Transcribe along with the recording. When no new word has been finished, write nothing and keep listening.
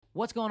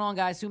What's going on,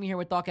 guys? Sumi here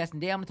with Thoughtcast,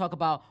 and today I'm going to talk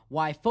about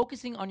why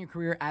focusing on your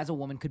career as a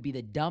woman could be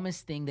the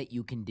dumbest thing that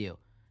you can do.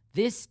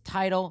 This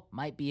title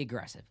might be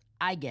aggressive.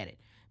 I get it.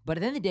 But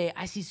at the end of the day,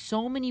 I see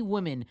so many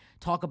women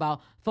talk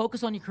about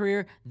focus on your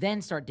career,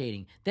 then start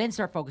dating, then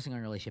start focusing on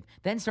your relationship,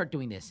 then start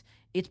doing this.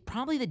 It's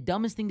probably the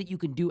dumbest thing that you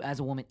can do as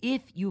a woman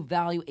if you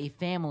value a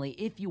family,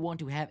 if you want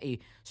to have a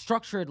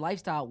structured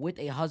lifestyle with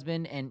a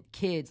husband and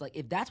kids. Like,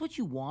 if that's what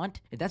you want,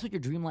 if that's what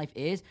your dream life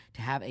is,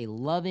 to have a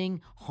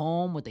loving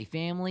home with a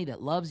family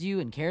that loves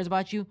you and cares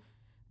about you,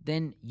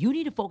 then you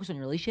need to focus on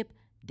your relationship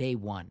day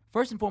one.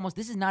 First and foremost,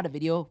 this is not a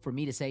video for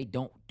me to say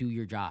don't do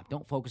your job,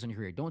 don't focus on your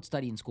career, don't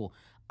study in school.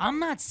 I'm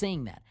not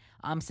saying that.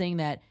 I'm saying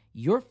that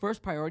your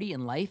first priority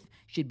in life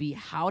should be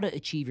how to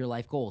achieve your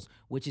life goals,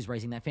 which is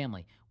raising that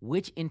family,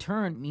 which in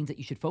turn means that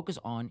you should focus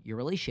on your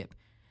relationship.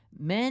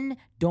 Men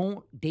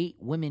don't date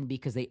women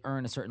because they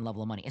earn a certain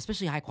level of money,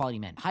 especially high-quality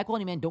men.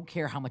 High-quality men don't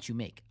care how much you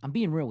make. I'm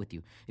being real with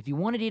you. If you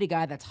want to date a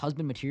guy that's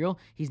husband material,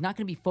 he's not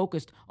going to be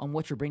focused on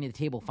what you're bringing to the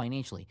table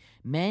financially.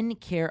 Men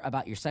care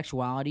about your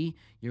sexuality,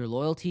 your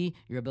loyalty,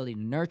 your ability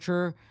to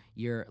nurture,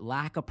 your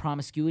lack of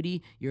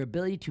promiscuity, your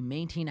ability to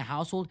maintain a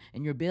household,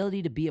 and your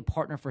ability to be a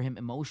partner for him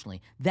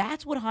emotionally.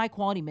 That's what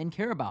high-quality men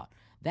care about.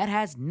 That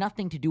has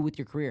nothing to do with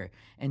your career.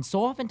 And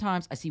so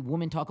oftentimes I see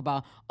women talk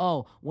about,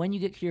 oh, when you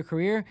get to your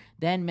career,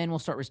 then men will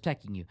start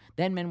respecting you.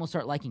 Then men will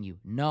start liking you.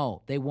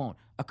 No, they won't.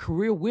 A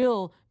career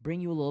will bring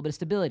you a little bit of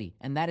stability,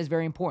 and that is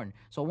very important.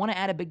 So I want to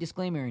add a big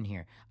disclaimer in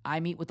here. I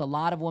meet with a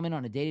lot of women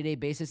on a day-to-day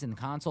basis in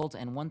consults,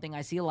 and one thing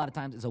I see a lot of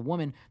times is a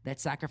woman that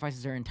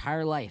sacrifices her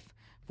entire life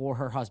for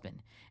her husband,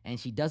 and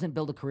she doesn't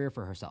build a career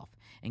for herself.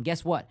 And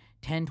guess what?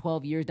 10,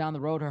 12 years down the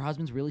road, her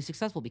husband's really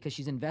successful because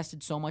she's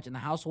invested so much in the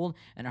household,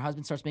 and her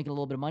husband starts making a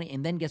little bit of money,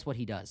 and then guess what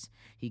he does?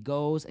 He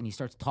goes and he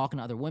starts talking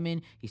to other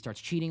women, he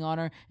starts cheating on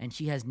her, and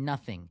she has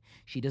nothing.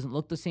 She doesn't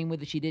look the same way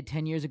that she did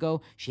 10 years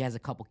ago. She has a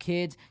couple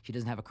kids, she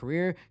doesn't have a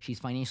career, she's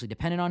financially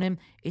dependent on him.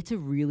 It's a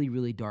really,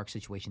 really dark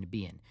situation to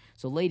be in.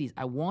 So ladies,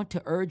 I want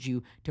to urge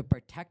you to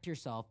protect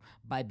yourself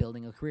by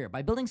building a career,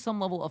 by building some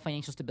level of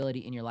financial stability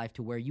in your life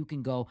to where you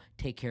can go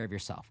take care of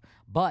yourself.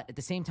 But at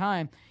the same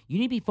time, you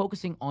need to be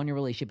focusing on your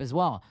relationship as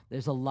well.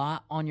 There's a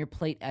lot on your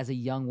plate as a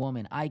young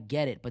woman. I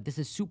get it, but this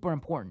is super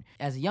important.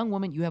 As a young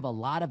woman, you have a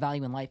lot of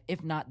value in life,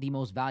 if not the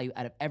most value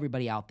out of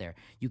everybody out there.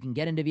 You can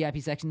get into VIP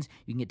sections,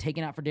 you can get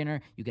taken out for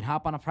dinner, you can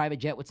hop on a private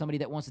jet with somebody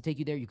that wants to take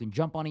you there, you can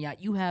jump on a yacht.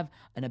 You have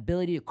an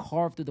ability to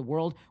carve through the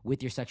world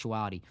with your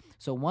sexuality.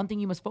 So one thing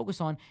you must focus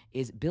on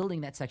is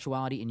building that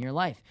sexuality in your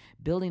life,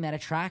 building that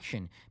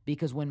attraction,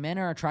 because when men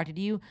are attracted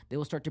to you, they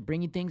will start to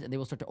bring you things and they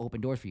will start to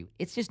open doors for you.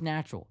 It's just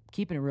natural,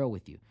 keeping it real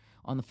with you.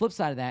 On the flip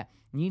side of that,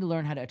 you need to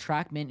learn how to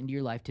attract men into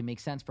your life to make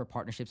sense for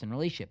partnerships and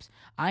relationships.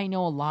 I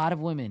know a lot of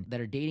women that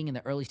are dating in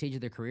the early stage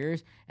of their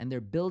careers, and they're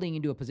building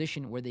into a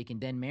position where they can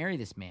then marry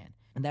this man.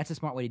 And that's a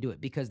smart way to do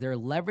it because they're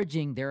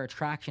leveraging their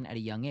attraction at a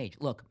young age.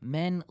 Look,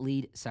 men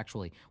lead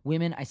sexually.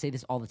 Women, I say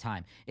this all the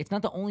time. It's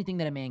not the only thing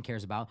that a man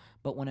cares about,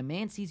 but when a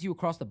man sees you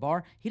across the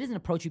bar, he doesn't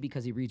approach you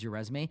because he reads your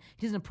resume.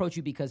 He doesn't approach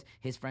you because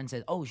his friend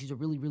says, oh, she's a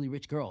really, really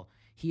rich girl.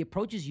 He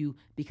approaches you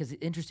because he's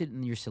interested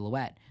in your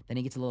silhouette. Then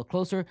he gets a little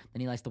closer,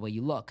 then he likes the way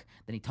you look.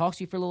 Then he talks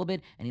to you for a little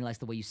bit, and he likes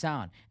the way you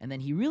sound. And then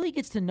he really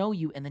gets to know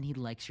you, and then he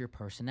likes your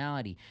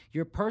personality.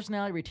 Your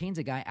personality retains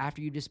a guy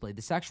after you display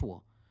the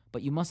sexual.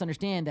 But you must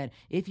understand that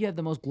if you have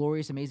the most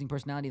glorious, amazing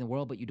personality in the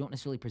world, but you don't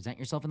necessarily present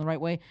yourself in the right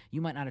way,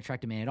 you might not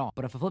attract a man at all.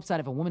 But on the flip side,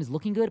 if a woman is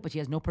looking good, but she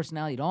has no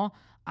personality at all,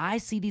 I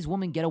see these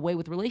women get away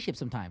with relationships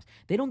sometimes.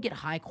 They don't get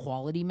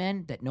high-quality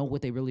men that know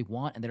what they really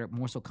want and that are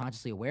more so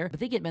consciously aware,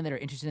 but they get men that are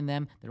interested in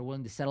them, that are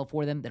willing to settle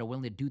for them, that are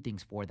willing to do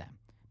things for them.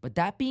 But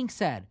that being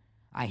said,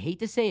 I hate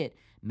to say it,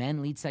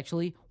 men lead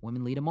sexually,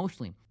 women lead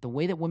emotionally. The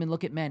way that women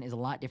look at men is a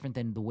lot different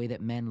than the way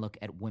that men look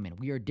at women.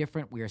 We are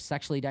different. We are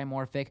sexually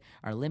dimorphic.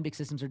 Our limbic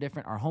systems are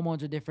different. Our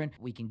hormones are different.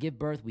 We can give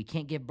birth. We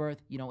can't give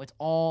birth. It's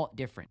all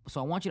different.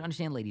 So I want you to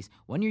understand, ladies,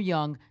 when you're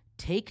young,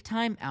 take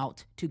time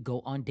out to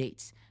go on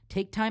dates.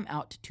 Take time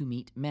out to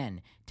meet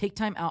men. Take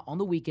time out on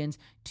the weekends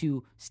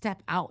to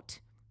step out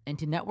and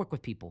to network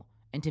with people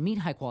and to meet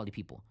high-quality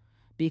people.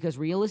 Because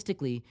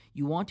realistically,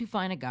 you want to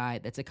find a guy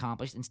that's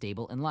accomplished and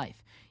stable in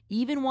life.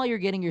 Even while you're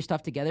getting your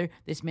stuff together,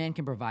 this man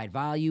can provide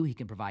value, he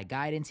can provide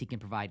guidance, he can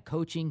provide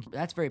coaching.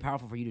 That's very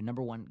powerful for you to,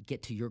 number one,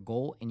 get to your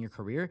goal in your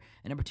career,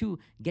 and number two,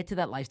 get to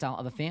that lifestyle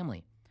of a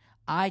family.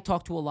 I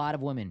talk to a lot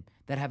of women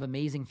that have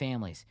amazing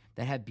families,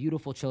 that have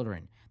beautiful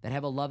children, that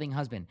have a loving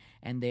husband,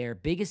 and their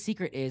biggest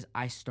secret is,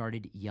 I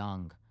started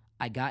young.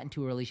 I got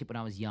into a relationship when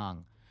I was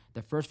young.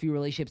 The first few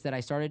relationships that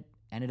I started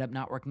ended up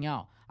not working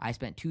out. I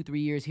spent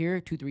 2-3 years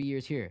here, 2-3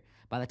 years here.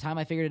 By the time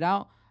I figured it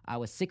out, I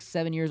was 6,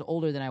 7 years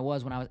older than I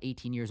was when I was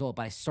 18 years old,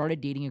 but I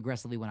started dating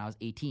aggressively when I was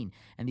 18.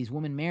 And these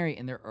women marry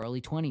in their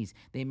early 20s.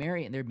 They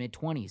marry in their mid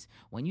 20s.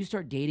 When you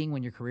start dating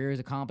when your career is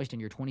accomplished and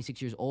you're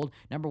 26 years old,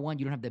 number one,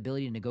 you don't have the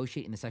ability to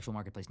negotiate in the sexual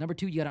marketplace. Number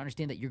two, you got to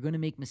understand that you're going to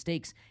make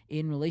mistakes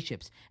in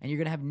relationships and you're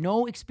going to have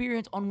no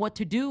experience on what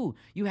to do.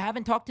 You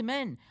haven't talked to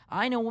men.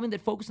 I know women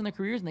that focus on their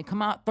careers and they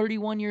come out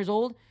 31 years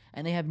old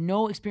and they have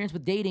no experience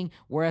with dating,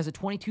 whereas a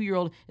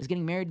 22-year-old is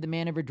getting married to the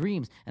man of her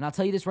dreams. And I'll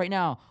tell you this right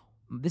now,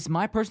 this is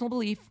my personal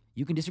belief.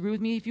 You can disagree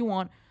with me if you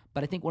want,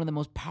 but I think one of the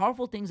most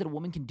powerful things that a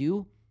woman can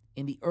do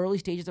in the early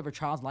stages of her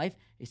child's life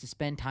is to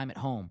spend time at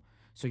home.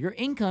 So your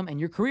income and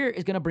your career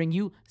is going to bring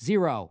you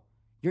zero.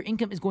 Your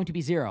income is going to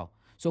be zero.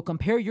 So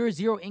compare your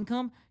zero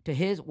income to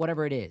his,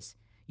 whatever it is.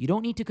 You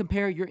don't need to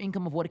compare your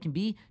income of what it can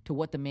be to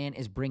what the man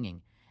is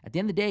bringing. At the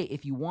end of the day,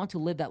 if you want to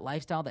live that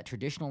lifestyle, that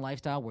traditional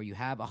lifestyle where you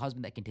have a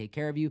husband that can take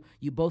care of you,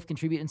 you both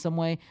contribute in some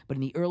way, but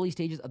in the early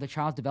stages of the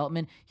child's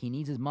development, he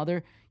needs his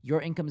mother,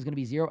 your income is going to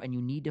be zero, and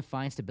you need to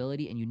find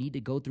stability, and you need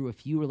to go through a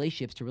few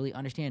relationships to really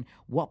understand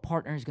what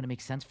partner is going to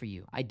make sense for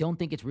you. I don't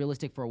think it's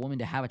realistic for a woman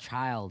to have a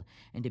child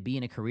and to be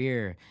in a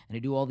career and to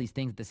do all these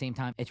things at the same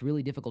time. It's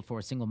really difficult for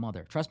a single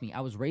mother. Trust me,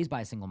 I was raised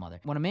by a single mother.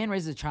 When a man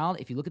raises a child,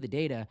 if you look at the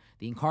data,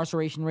 the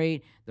incarceration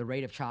rate, the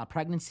rate of child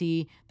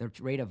pregnancy, the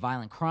rate of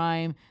violent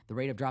crime, the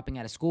rate of dropping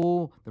out of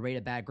school, the rate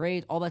of bad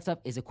grades, all that stuff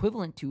is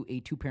equivalent to a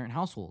two-parent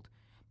household.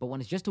 But when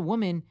it's just a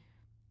woman,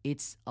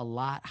 it's a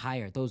lot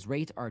higher. Those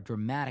rates are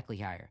dramatically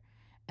higher.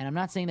 And I'm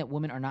not saying that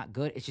women are not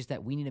good. It's just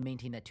that we need to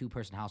maintain that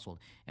two-person household.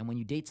 And when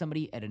you date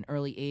somebody at an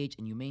early age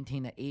and you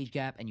maintain that age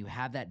gap and you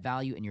have that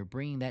value and you're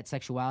bringing that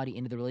sexuality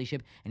into the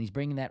relationship and he's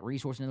bringing that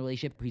resource into the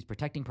relationship, he's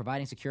protecting,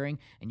 providing, securing,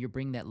 and you're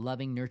bringing that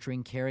loving,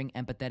 nurturing, caring,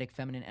 empathetic,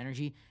 feminine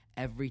energy,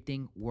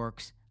 everything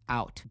works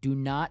out. Do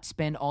not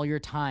spend all your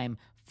time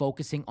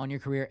focusing on your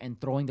career and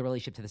throwing the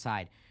relationship to the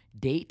side.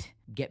 Date,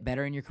 get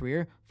better in your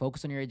career,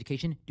 focus on your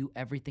education, do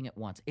everything at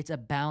once. It's a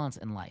balance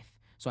in life.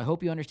 So I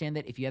hope you understand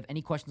that. If you have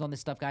any questions on this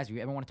stuff, guys, if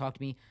you ever want to talk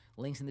to me,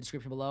 links in the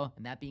description below.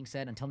 And that being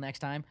said, until next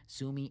time,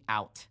 Sue me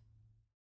out.